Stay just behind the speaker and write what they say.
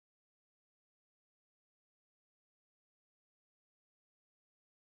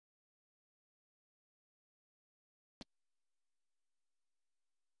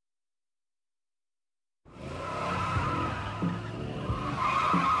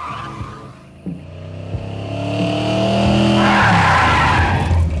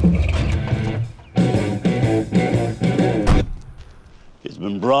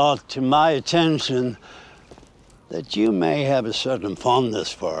to my attention that you may have a certain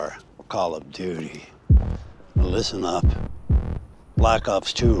fondness for Call of Duty. Well, listen up. Black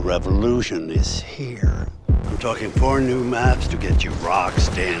Ops 2 Revolution is here. I'm talking 4 new maps to get you rocks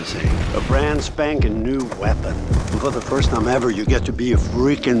dancing. A brand spanking new weapon. And for the first time ever, you get to be a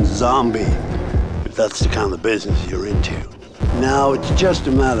freaking zombie. If that's the kind of business you're into. Now, it's just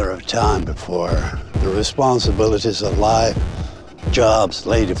a matter of time before the responsibilities of life, jobs,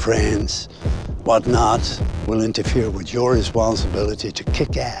 lady friends, whatnot, will interfere with your responsibility to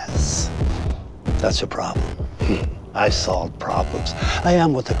kick ass. That's a problem. I solve problems. I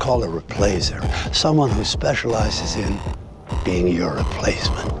am what they call a replacer, someone who specializes in being your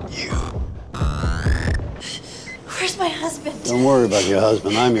replacement, you. Where's my husband? Don't worry about your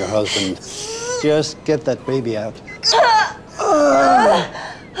husband. I'm your husband. Just get that baby out.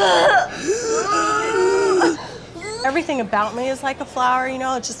 Everything about me is like a flower, you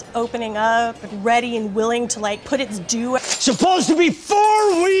know, it's just opening up and ready and willing to like put its due. Supposed to be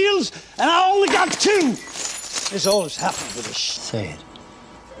 4 wheels, and I only got 2. This always happens with a Say it.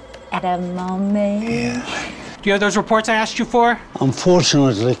 At a moment. Yeah. Do you have those reports I asked you for?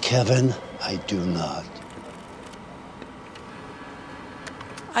 Unfortunately, Kevin, I do not.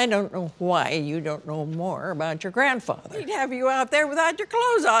 I don't know why you don't know more about your grandfather. He'd have you out there without your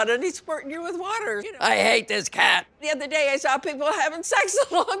clothes on and he's squirting you with water. You know, I hate this cat. The other day I saw people having sex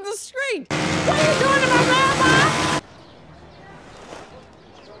along the street. What are you doing to my grandma?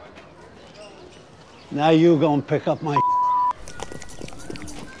 Now you gonna pick up my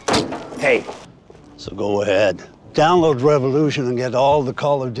Hey. So go ahead. Download Revolution and get all the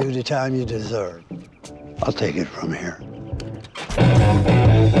Call of Duty time you deserve. I'll take it from here.